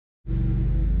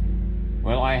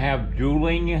Well, I have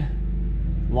dueling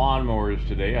lawnmowers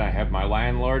today. I have my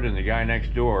landlord and the guy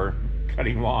next door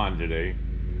cutting lawn today.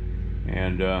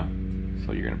 And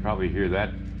so you're going to probably hear that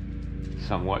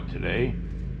somewhat today.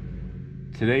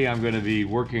 Today I'm going to be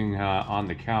working on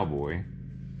the Cowboy.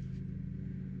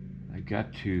 I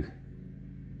got to,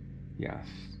 yes,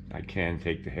 I can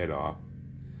take the head off.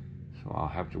 So I'll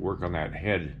have to work on that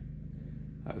head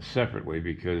separately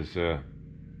because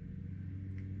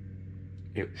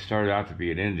it started out to be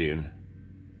an Indian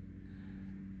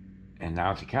and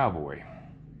now it's a Cowboy.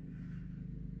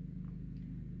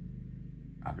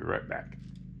 I'll be right back.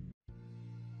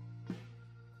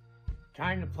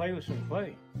 Time to play with some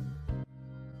clay.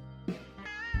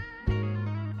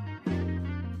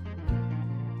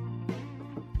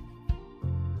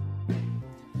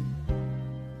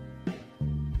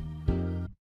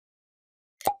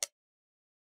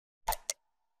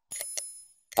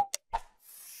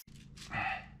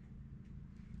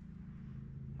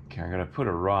 Okay, I'm going to put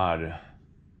a rod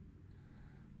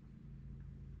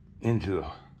into the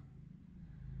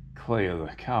clay of the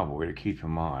Cowboy to keep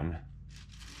him on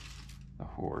the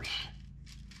horse.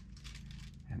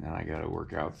 And then I got to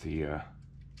work out the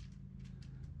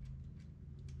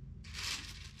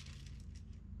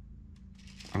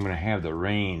I'm going to have the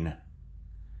rein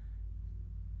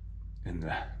in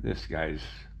this guy's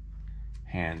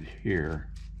hand here,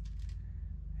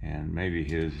 and maybe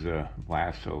his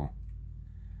lasso,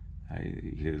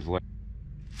 his leg.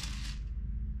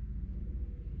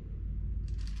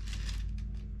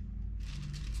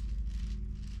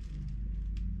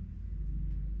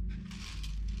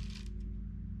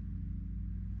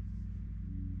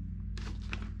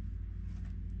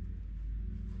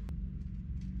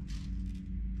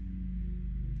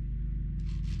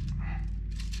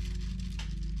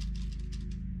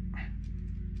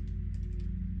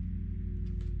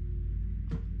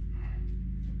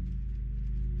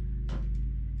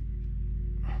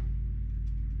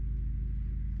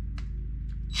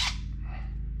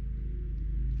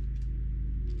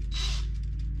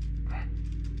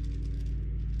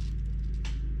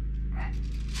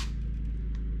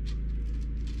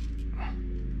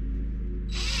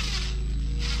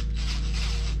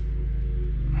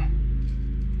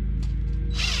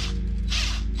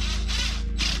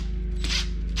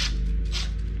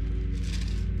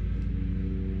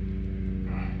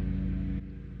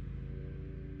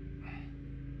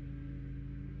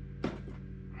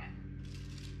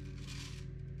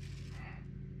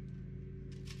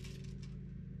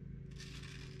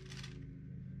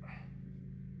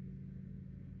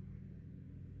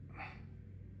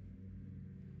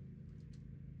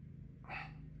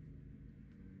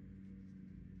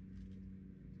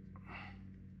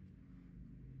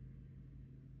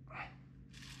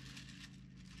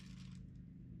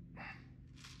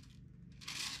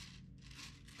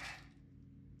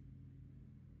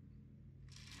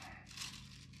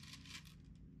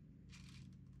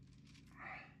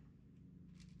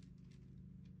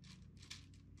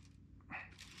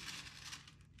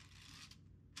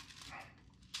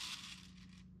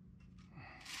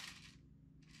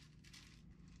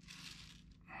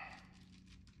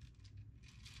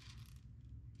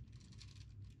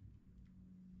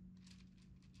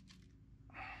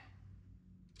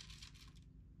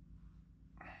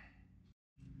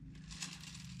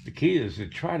 The key is to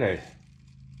try to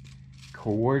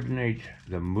coordinate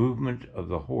the movement of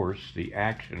the horse, the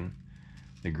action,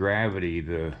 the gravity,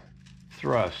 the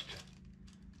thrust.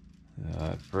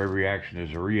 For every action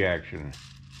is a reaction.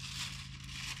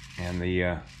 And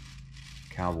the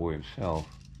Cowboy himself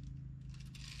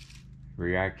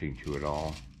reacting to it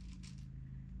all.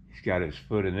 He's got his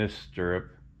foot in this stirrup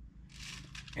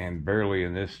and barely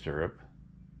in this stirrup.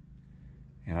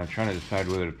 And I'm trying to decide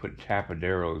whether to put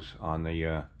tapaderos on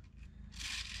the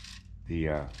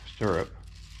stirrup.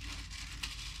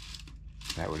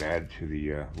 That would add to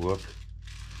the look.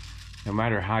 No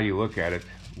matter how you look at it,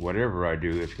 whatever I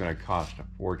do, it's going to cost a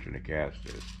fortune to cast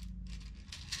this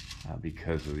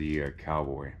because of the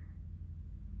Cowboy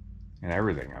and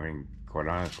everything. I mean, quite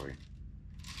honestly,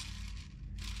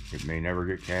 it may never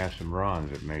get cast in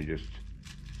bronze. It may just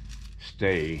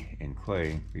stay in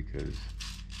clay because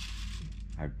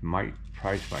I might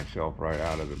price myself right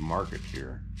out of the market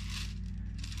here.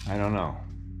 I don't know.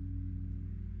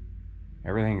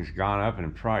 Everything's gone up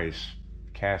in price.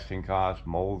 Casting costs,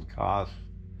 mold costs,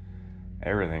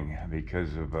 everything because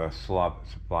of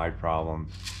supply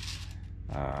problems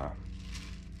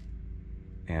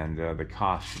and the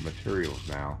cost of materials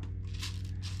now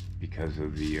because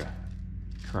of the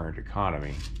current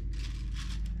economy.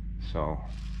 So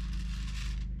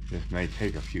this may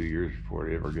take a few years before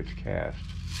it ever gets cast.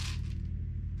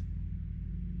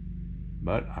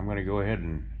 But I'm going to go ahead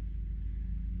and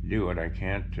do it. I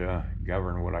can't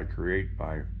govern what I create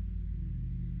by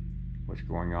what's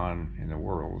going on in the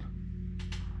world.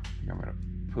 I think I'm going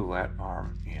to pull that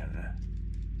arm in.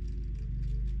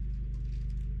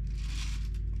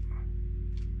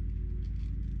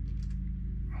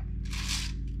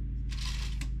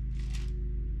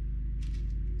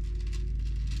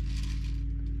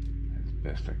 As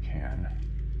best I can.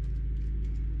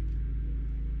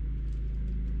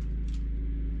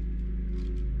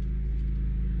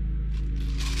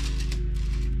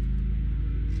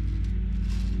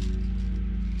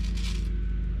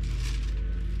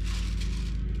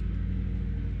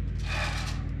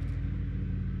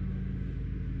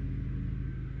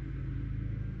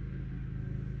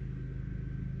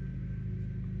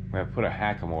 I'm going to put a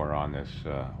hackamore on this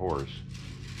horse.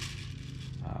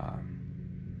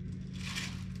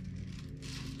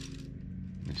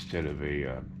 Instead of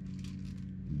a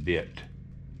bit.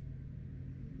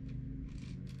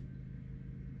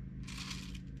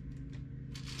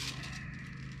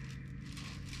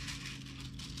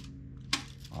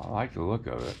 I like the look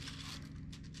of it.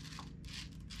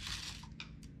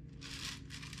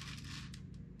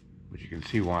 But you can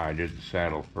see why I did the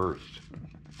saddle first.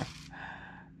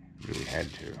 Really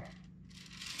had to. All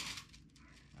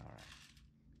right.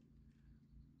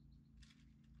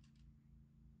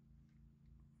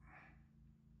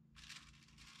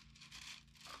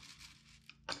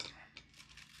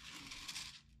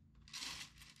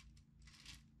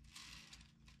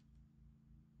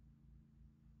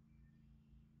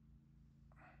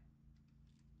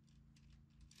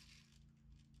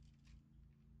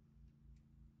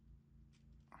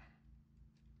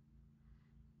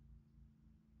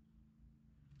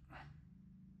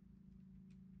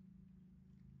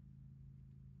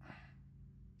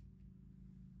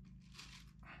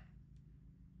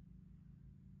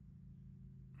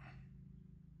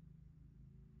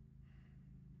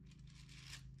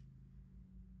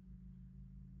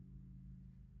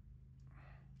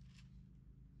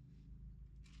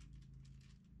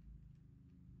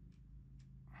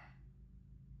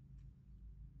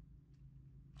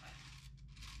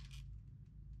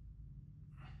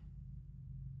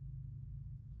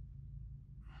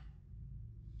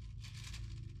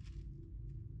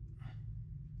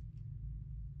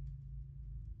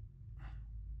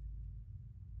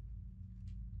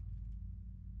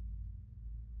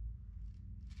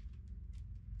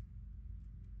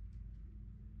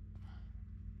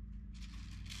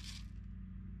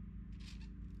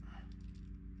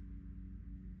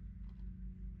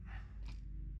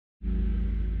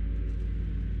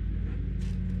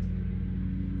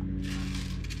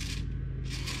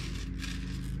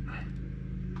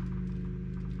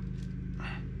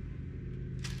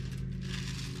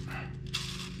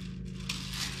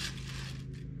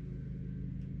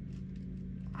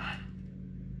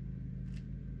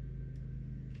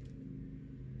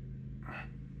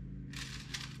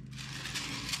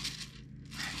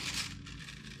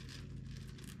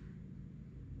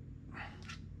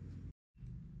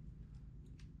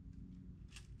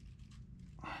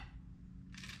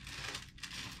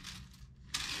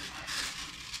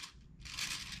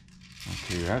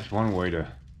 Okay, that's one way to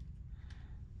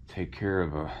take care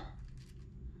of a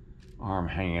arm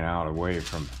hanging out away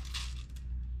from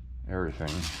everything.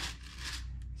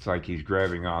 It's like he's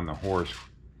grabbing on the horse,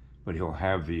 but he'll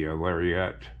have the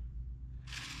lariat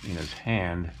in his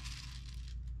hand.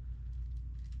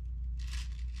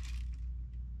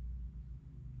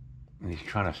 And he's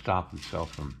trying to stop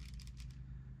himself from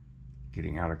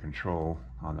getting out of control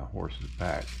on the horse's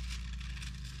back.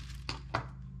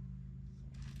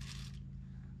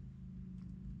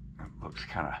 It looks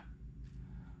kind of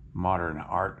modern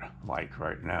art-like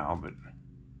right now, but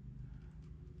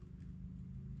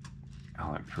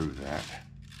I'll improve that.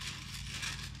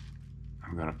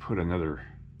 I'm going to put another,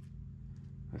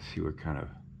 let's see what kind of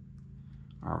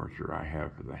armature I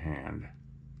have for the hand.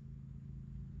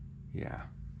 Yeah.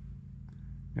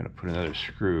 I'm going to put another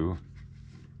screw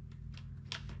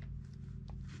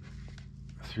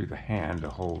through the hand to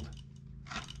hold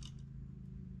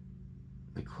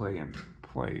the clay in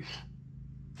place.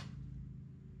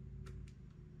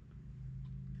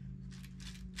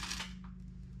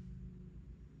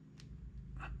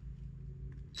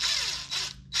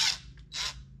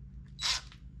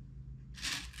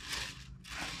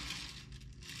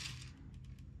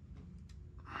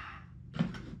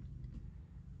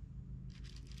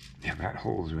 Yeah, that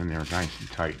holds in there nice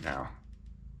and tight now.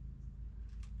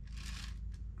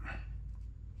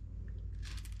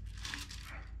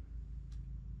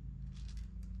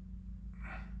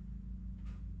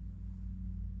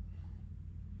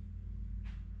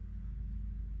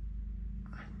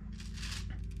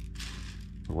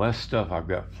 the less stuff I've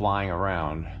got flying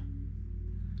around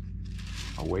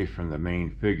away from the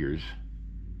main figures,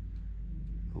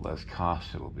 the less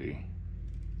cost it'll be.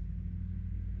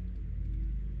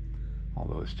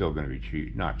 Although it's still going to be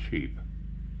cheap, not cheap.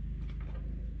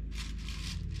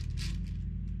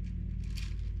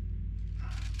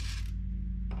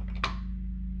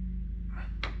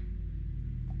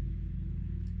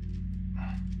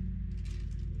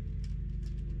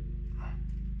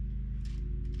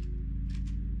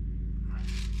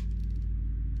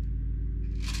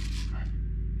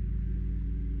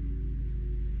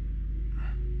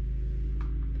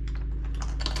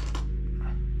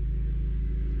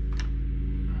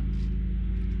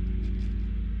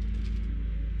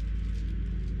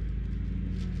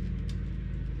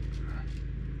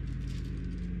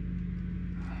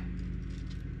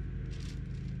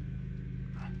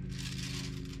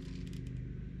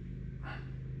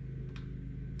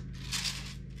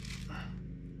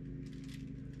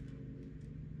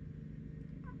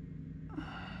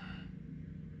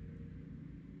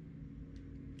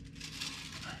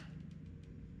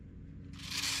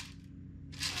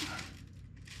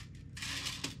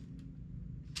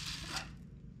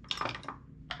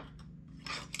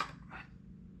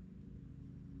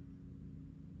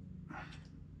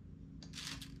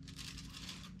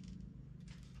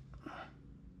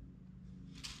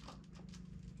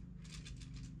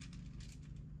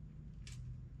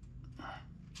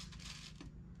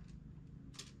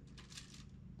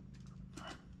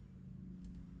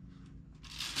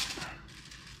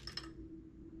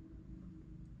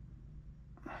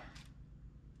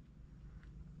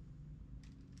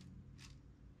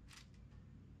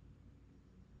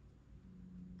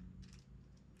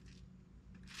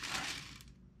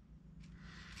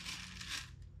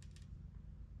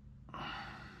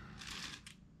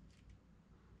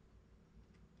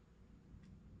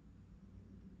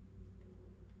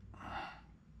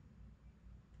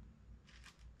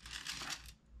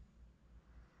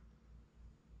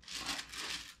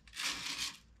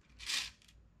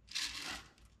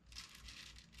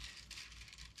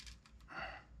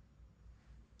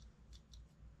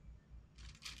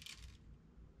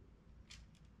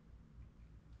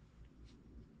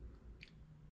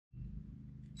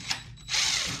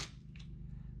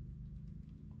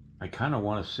 I kind of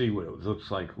want to see what it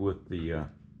looks like with the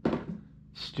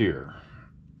steer,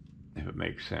 if it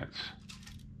makes sense.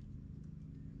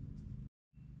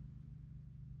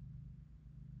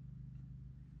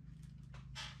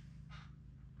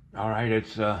 All right,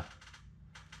 it's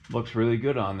looks really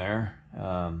good on there.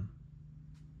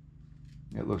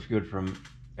 It looks good from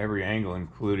every angle,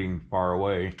 including far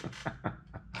away.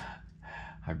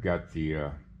 I've got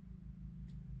the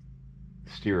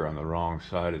steer on the wrong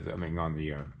side of the, I mean on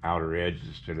the outer edge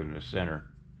instead of in the center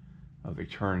of the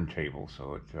turntable,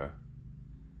 so it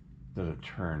doesn't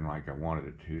turn like I wanted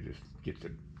it to, just gets a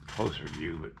closer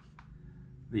view. But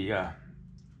the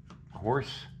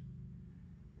horse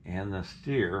and the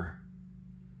steer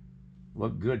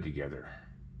look good together.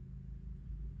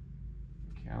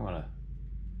 Okay, I want to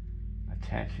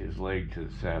attach his leg to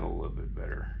the saddle a little bit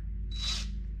better,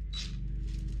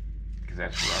 because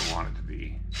that's where I want it to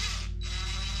be.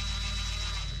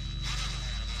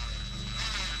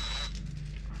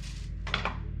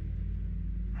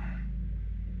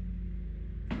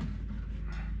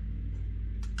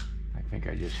 I think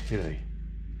I just hit a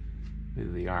bit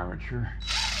of the armature,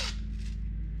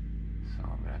 so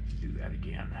I'm gonna have to do that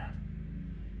again.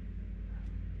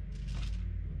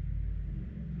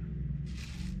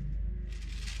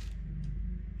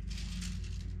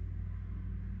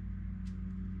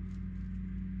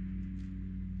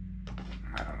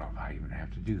 I don't know if I even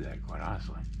have to do that, quite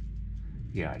honestly.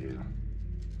 Yeah, I do.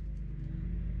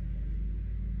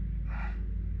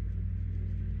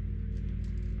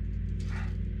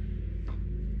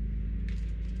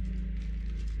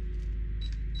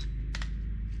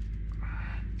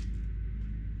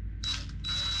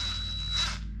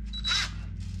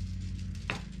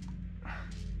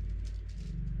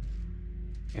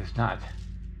 It's not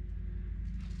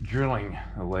drilling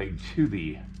a leg to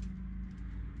the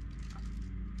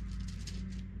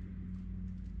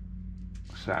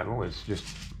saddle, it's just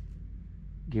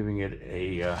giving it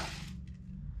a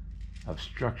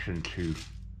obstruction to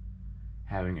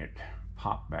having it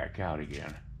pop back out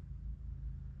again.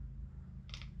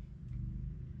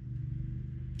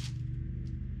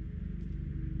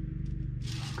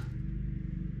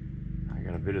 I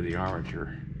got a bit of the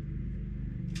armature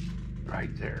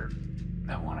right there.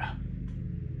 I want to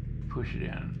push it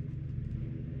in.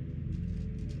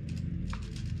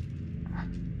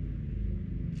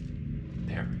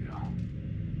 There we go.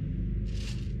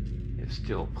 It It's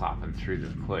still popping through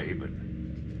the clay, but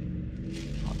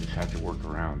I'll just have to work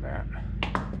around that.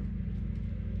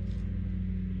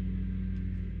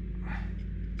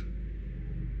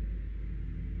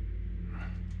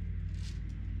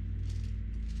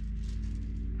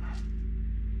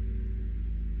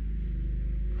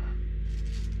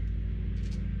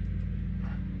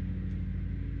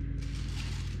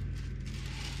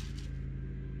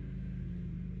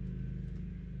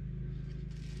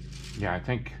 Yeah, I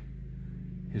think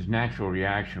his natural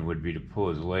reaction would be to pull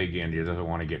his leg in. He doesn't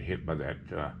want to get hit by that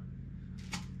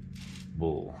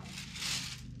bull.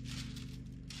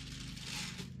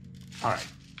 All right,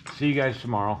 see you guys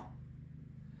tomorrow.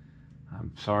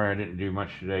 I'm sorry I didn't do much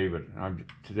today, but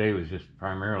today was just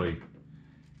primarily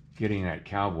getting that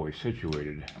Cowboy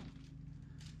situated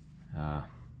the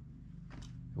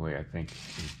way I think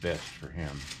is best for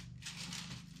him.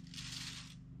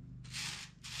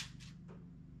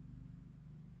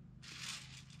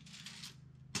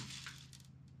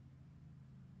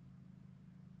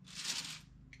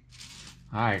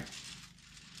 All right.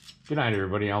 Good night,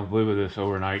 everybody. I'll live with this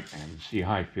overnight and see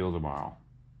how I feel tomorrow.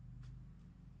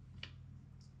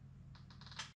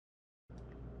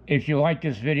 If you like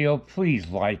this video, please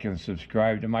like and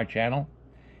subscribe to my channel.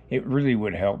 It really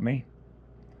would help me.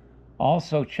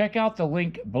 Also, check out the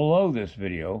link below this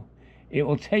video. It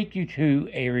will take you to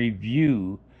a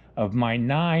review of my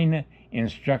 9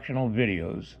 instructional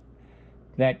videos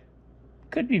that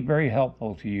could be very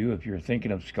helpful to you if you're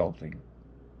thinking of sculpting.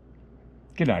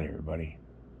 Good night, everybody.